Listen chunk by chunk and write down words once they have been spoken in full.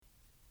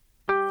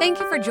Thank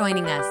you for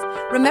joining us.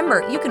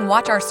 Remember, you can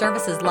watch our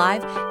services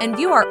live and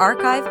view our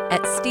archive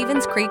at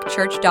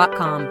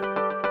StevensCreekChurch.com.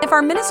 If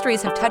our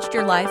ministries have touched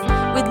your life,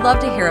 we'd love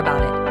to hear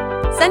about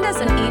it. Send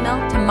us an email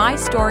to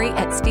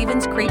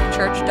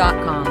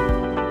mystory@StevensCreekChurch.com.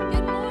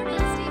 Good morning,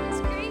 Stevens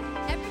Creek.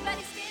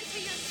 Everybody stand to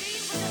your feet.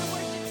 We're going to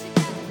worship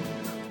together.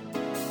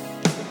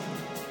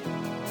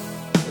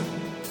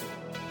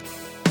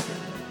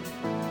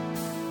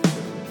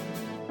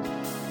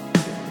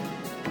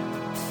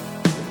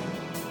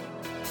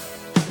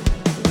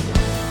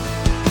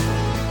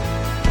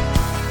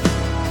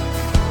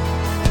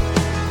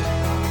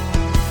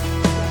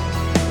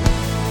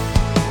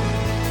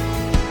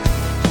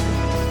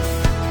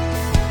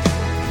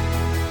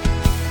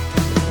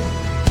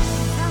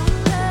 Found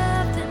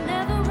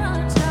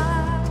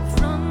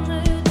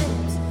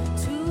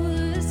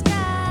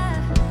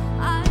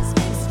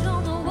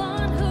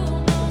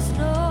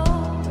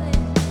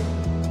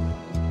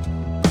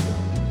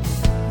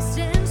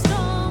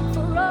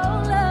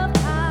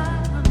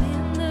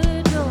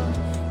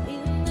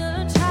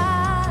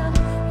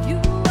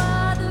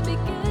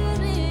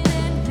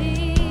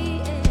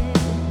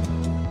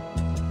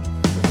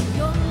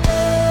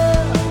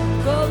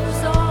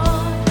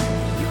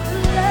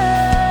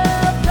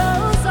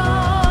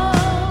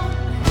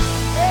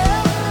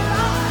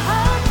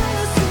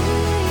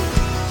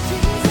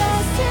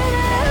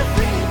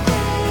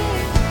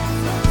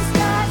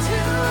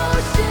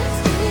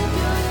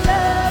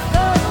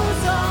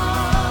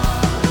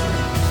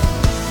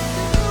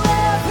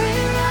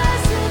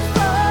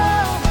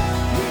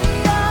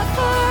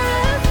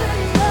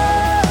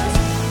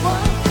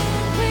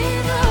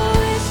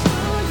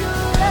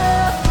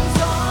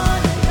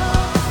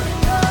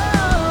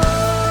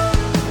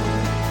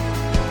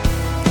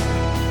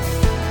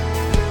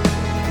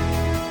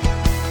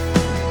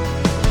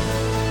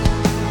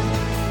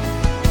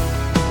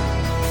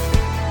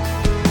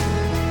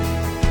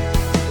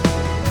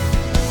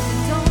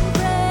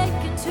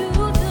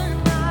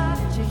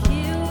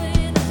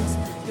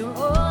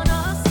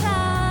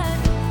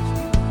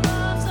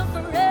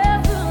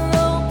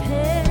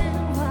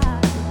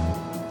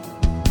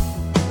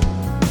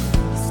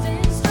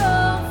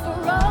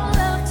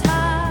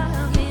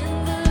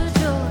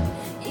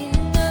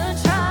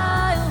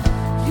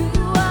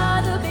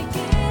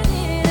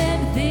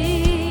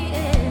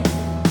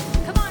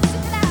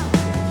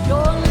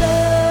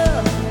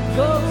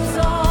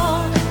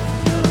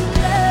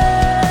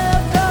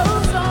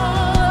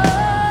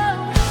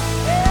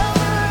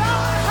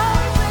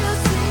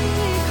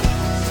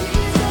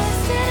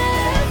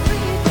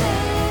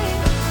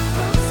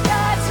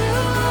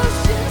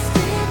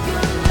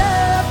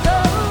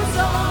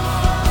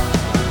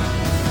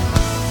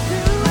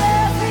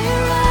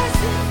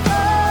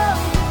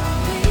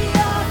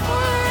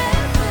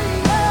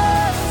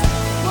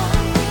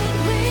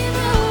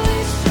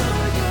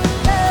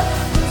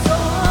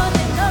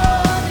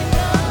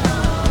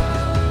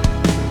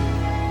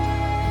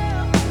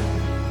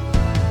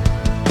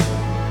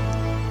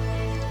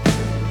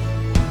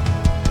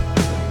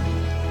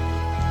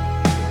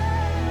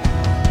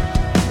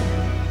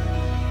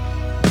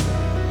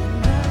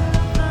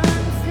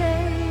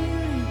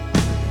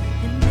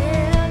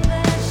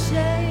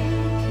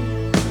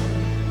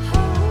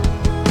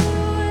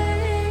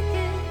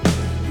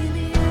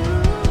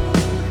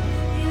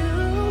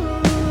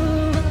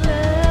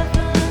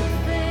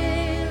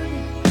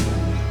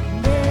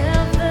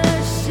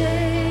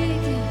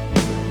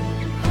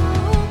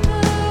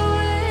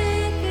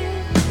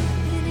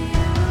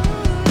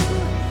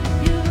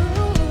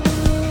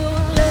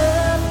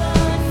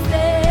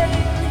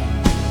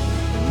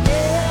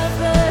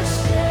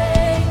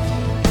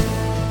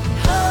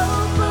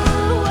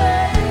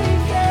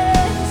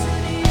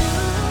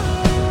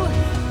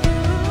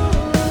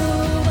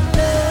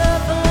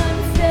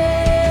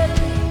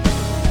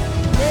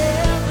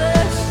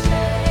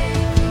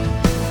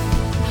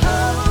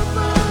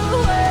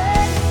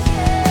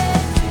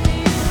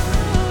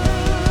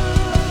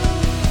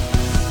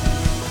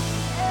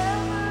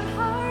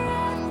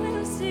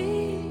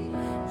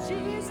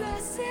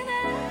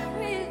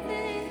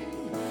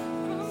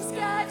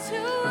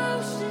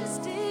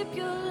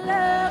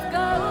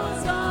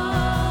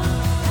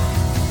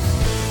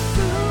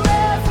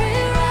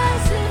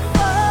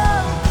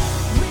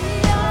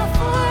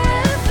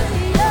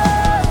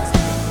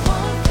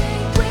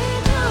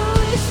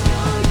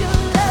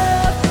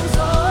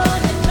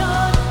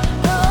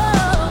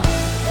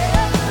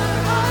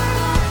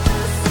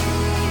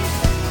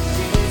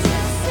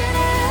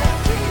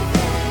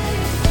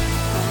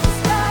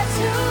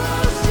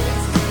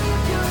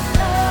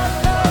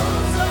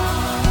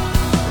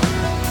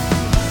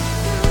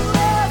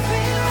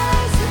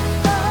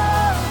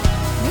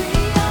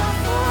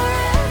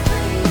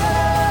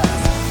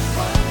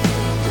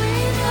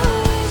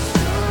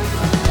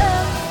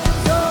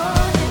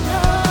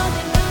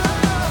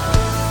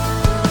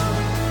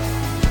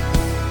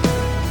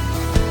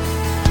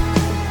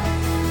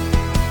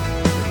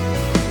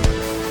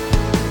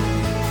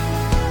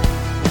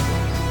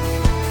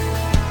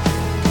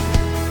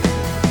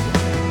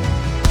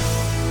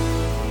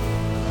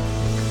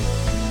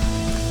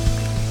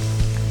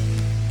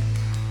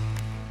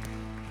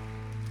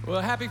Well,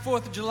 happy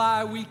 4th of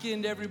July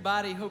weekend,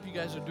 everybody. Hope you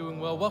guys are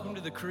doing well. Welcome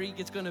to the Creek.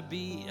 It's going to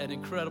be an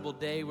incredible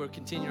day. We're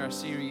continuing our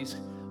series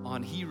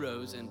on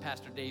heroes, and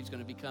Pastor Dave's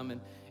going to be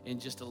coming in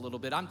just a little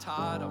bit. I'm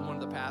Todd. I'm one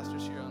of the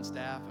pastors here on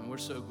staff, and we're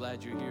so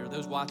glad you're here.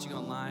 Those watching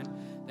online,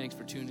 thanks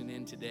for tuning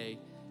in today.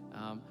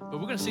 But we're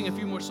going to sing a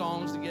few more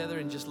songs together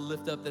and just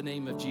lift up the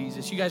name of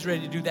Jesus. You guys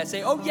ready to do that?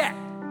 Say, oh, yeah.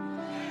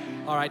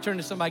 All right, turn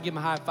to somebody, give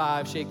them a high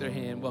five, shake their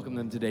hand, welcome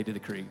them today to the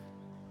Creek.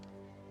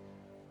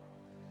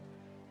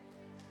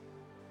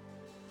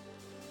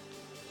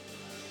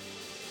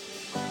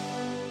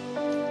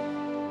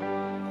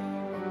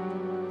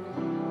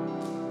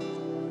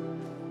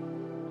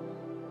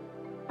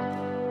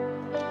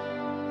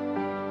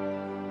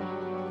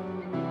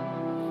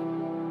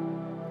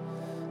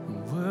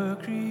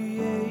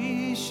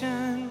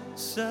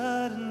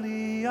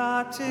 Suddenly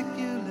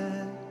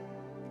articulate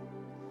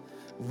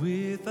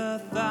with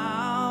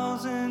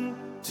 1,000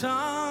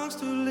 tongues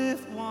to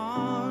lift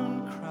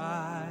one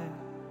cry.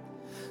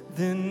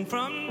 Then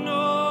from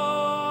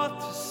north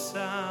to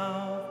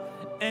south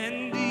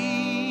and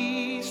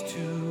east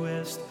to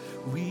west,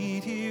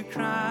 we'd hear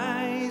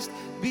Christ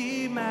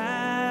be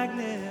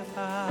magnified.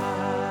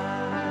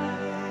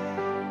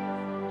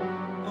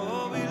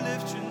 Oh, we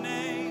lift your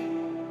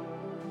name.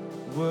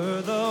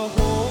 We're the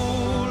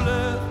whole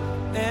earth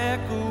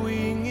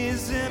echoing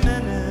his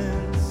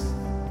imminence.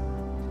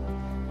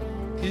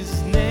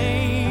 His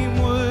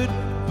name would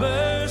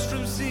burst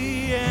from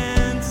sea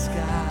and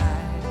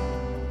sky,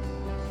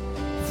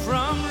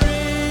 from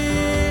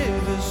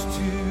rivers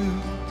to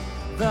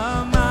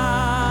the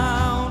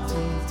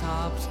mountain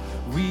tops.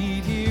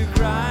 We'd hear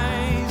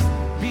Christ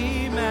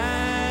be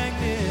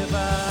magnified.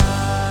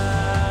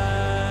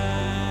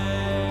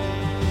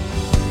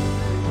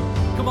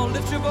 Come on,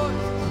 lift your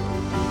voice.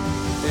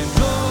 And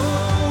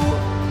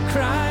oh,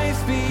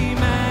 Christ be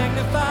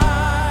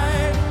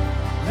magnified,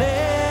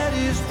 let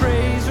his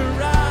praise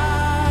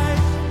arise.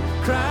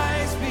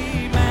 Christ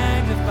be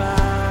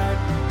magnified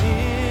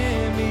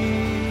in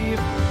me.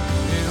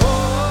 And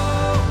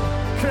oh,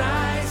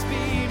 Christ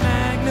be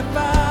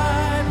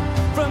magnified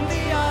from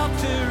the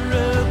altar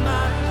of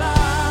my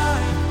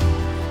life.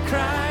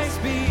 Christ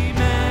be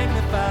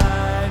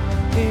magnified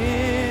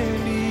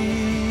in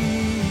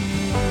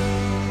me.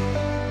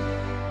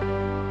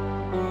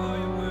 Oh,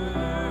 you're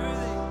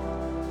worthy.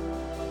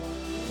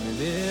 And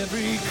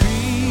every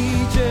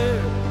creature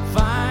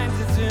finds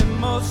its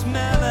inmost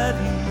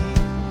melody,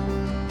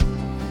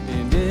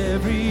 and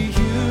every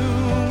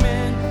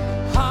human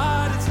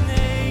heart its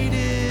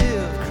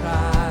native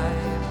cry.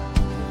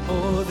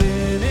 Oh,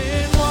 then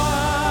in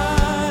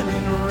one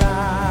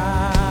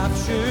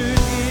enraptured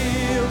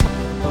hymn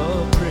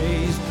of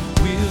praise,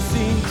 we'll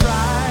sing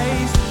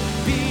Christ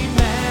be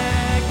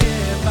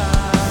magnified.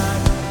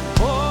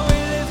 Oh, we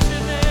lift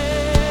your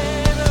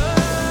name up.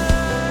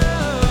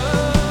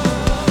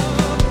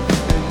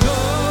 And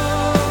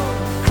oh,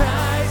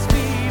 Christ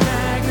be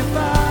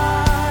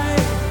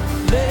magnified,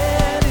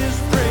 let his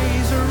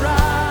praise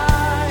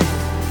arise.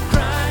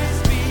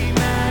 Christ be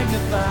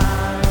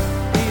magnified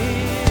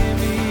in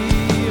me.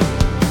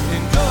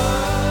 And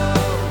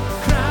oh,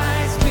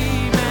 Christ be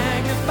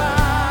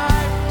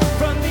magnified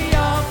from the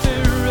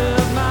altar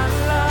of my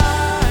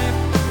life.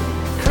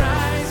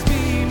 Christ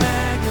be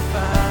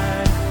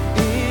magnified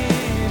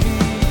in me.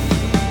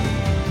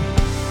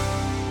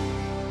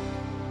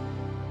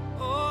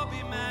 Oh,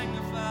 be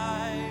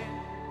magnified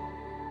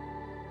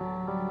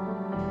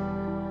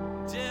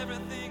to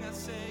everything I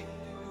say and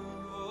do,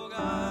 oh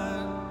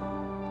God.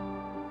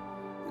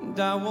 And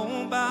I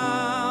won't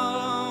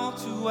bow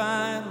to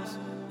idols.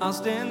 I'll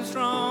stand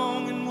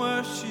strong and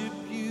worship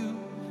you.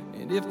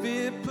 And if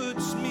it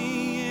puts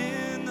me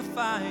in the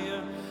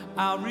fire,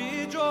 I'll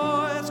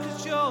rejoice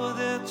 'cause you're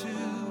there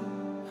too.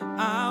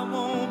 I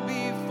won't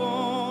be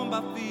formed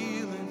by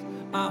feelings.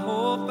 I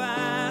hold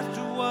fast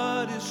to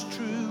what is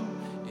true.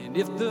 And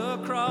if the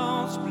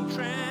cross brings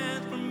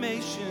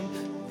transformation,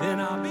 then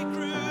I'll be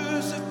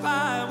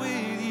crucified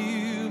with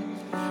you.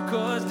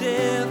 'Cause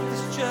death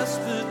is just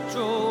the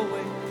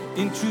doorway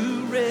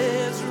into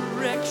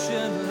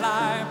resurrection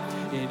life.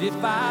 And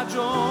if I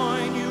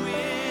join you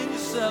in your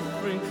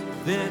suffering,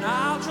 then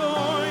I'll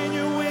join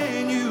you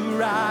when you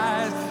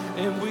rise.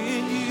 And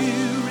when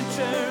you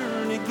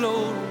return in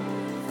glory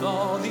with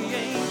all the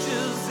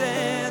angels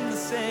and the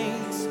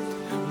saints,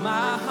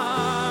 my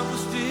heart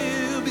will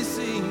still be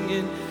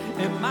singing,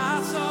 and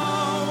my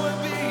song will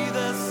be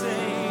the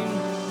same.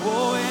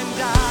 Oh,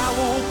 and I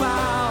won't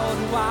bow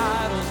to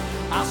idols.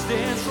 I'll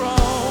stand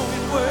strong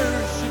and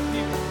worship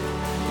you.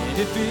 And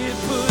if it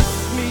puts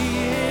me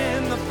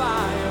in the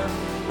fire,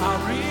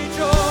 I'll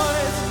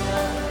rejoice.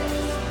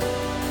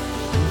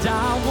 And I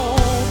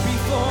won't be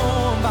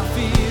formed by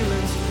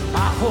feelings.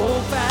 I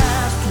hold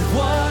fast to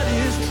what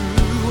is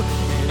true.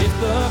 And if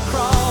the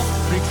cross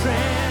brings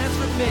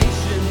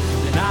transformation,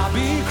 then I'll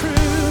be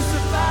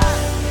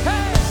crucified.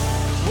 Hey!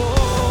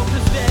 Oh,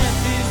 'cause death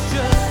is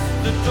just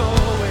the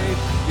doorway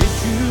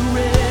into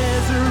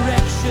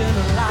resurrection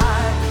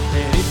life.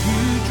 And if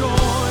you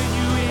join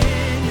you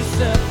in your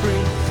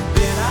suffering,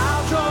 then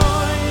I'll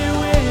join you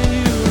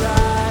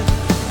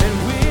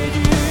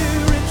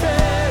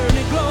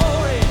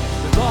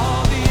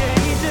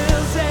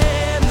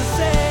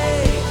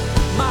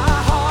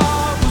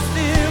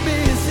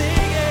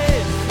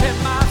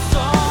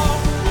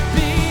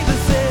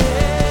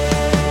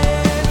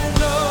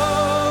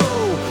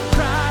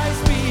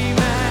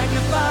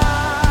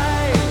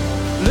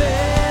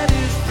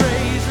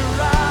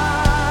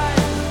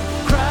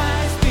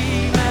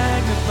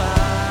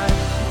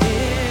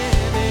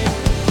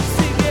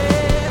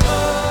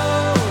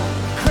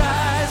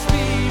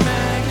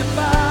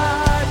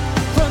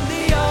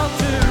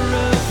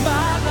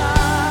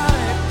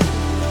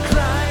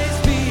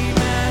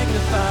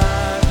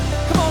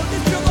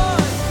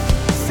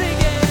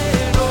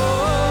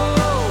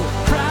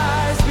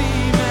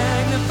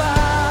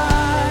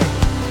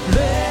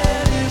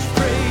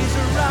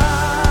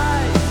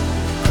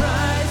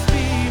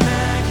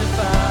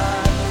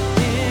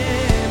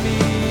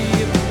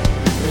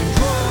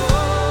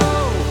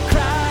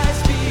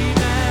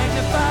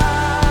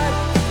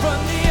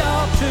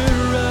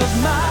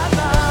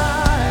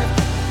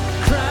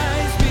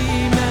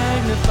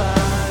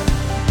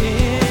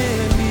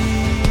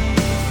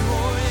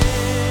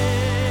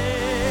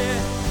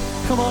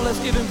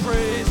give him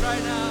praise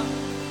right now.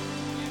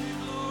 Give you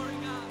glory,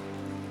 God.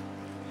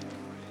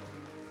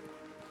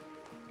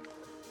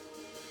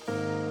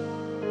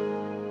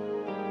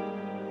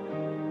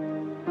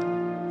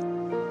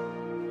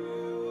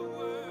 You are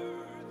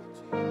worthy,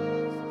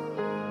 Jesus.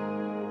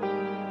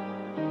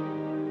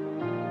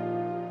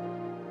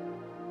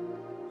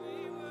 We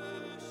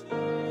worship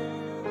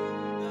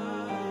you,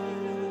 God.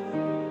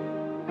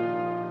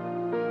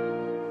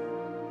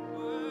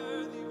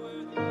 Worthy,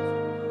 worthy.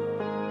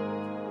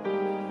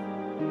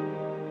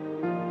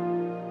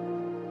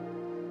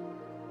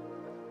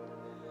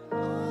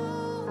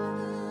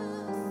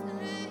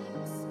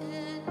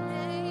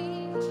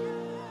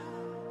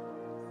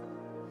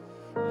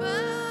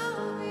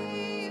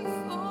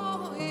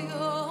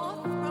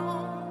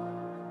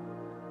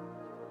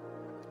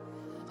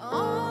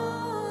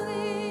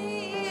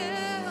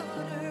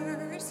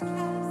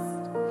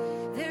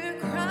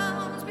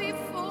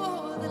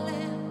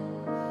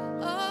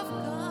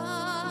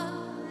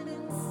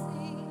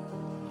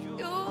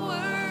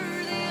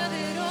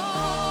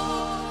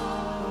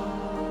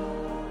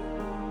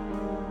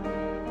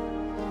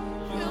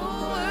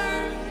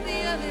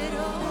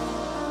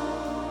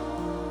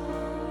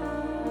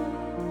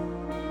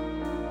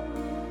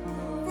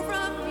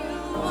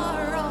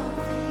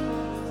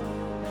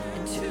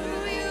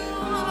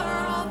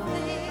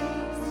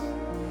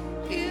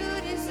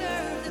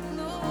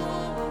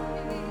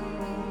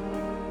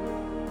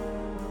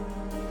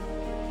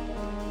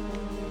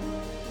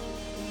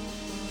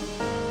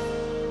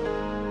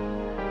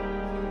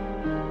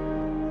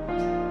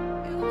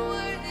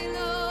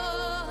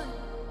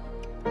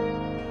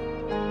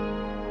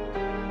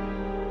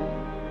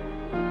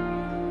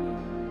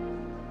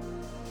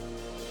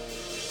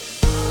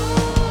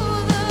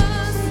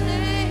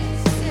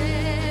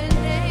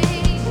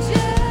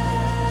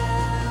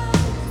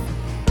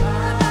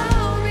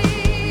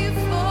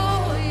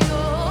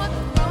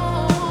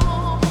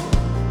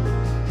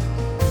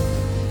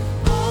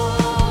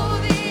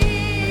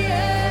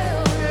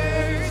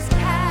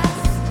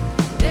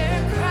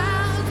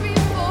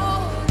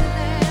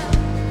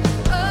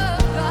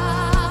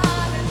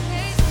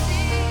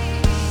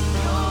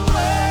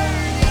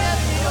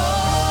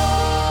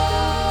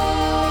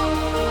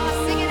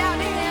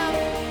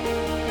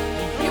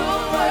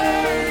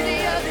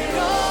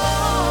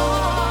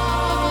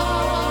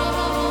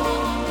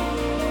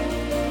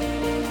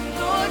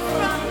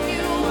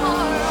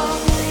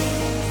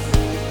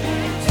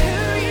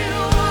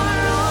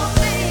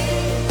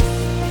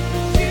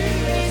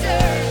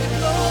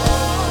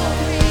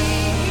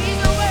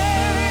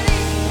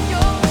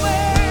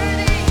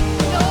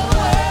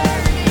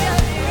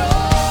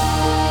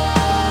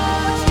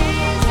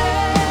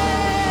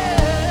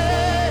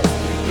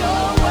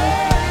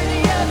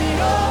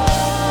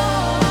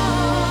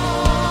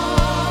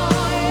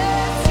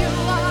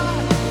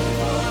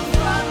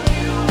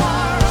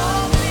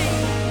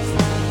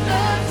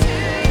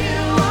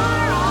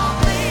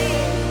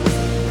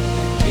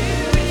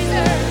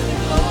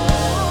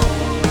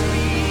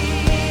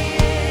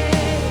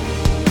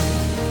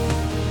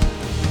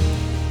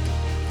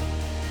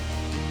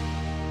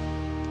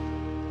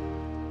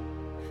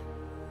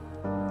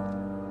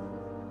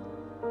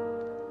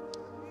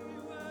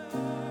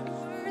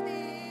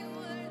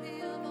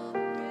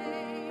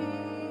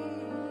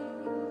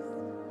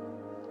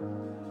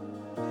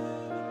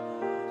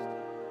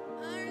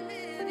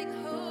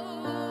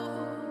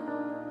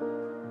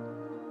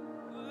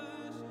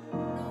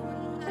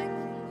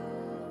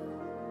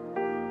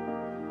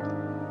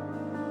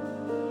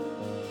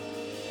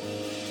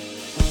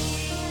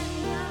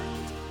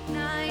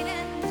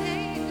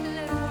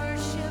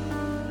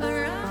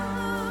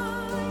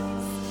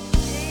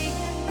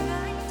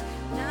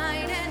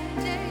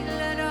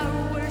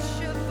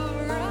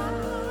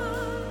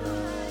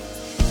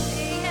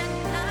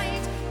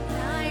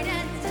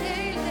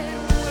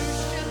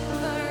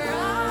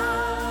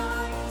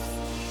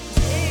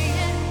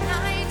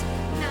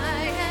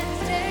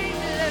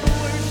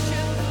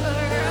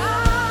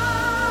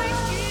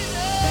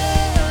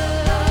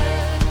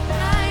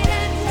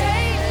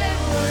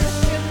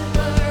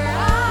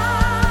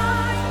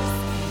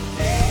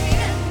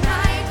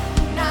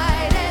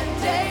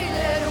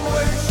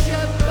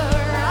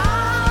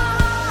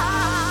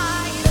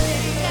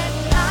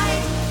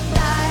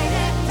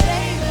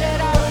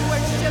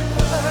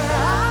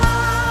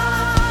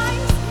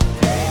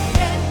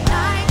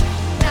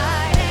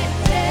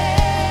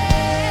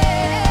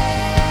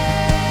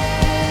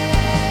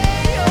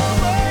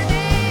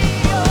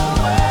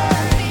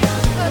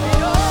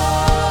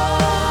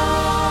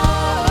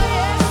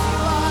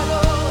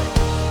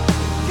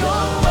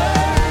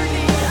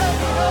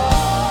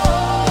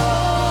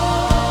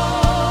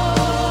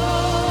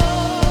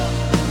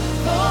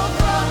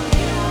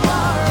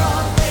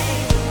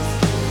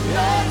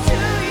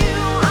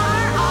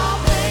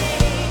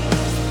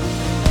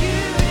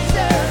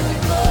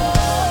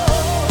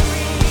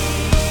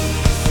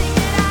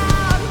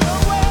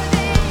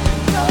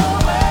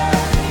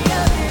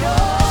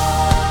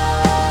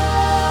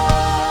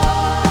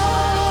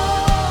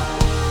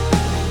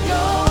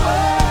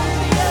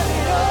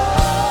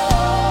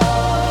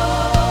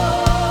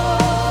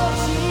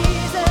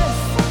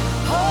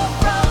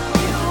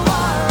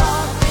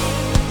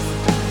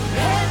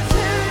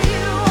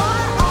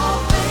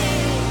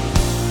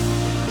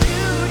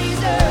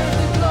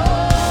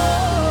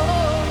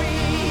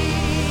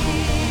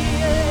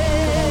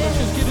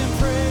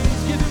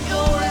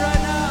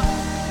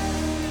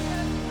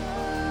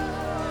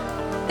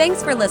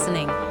 Thanks for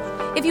listening.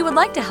 If you would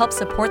like to help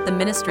support the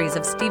ministries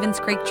of Stevens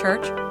Creek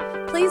Church,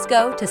 please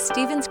go to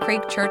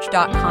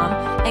StevensCreekChurch.com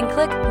and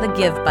click the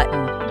Give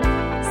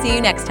button. See you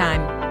next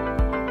time.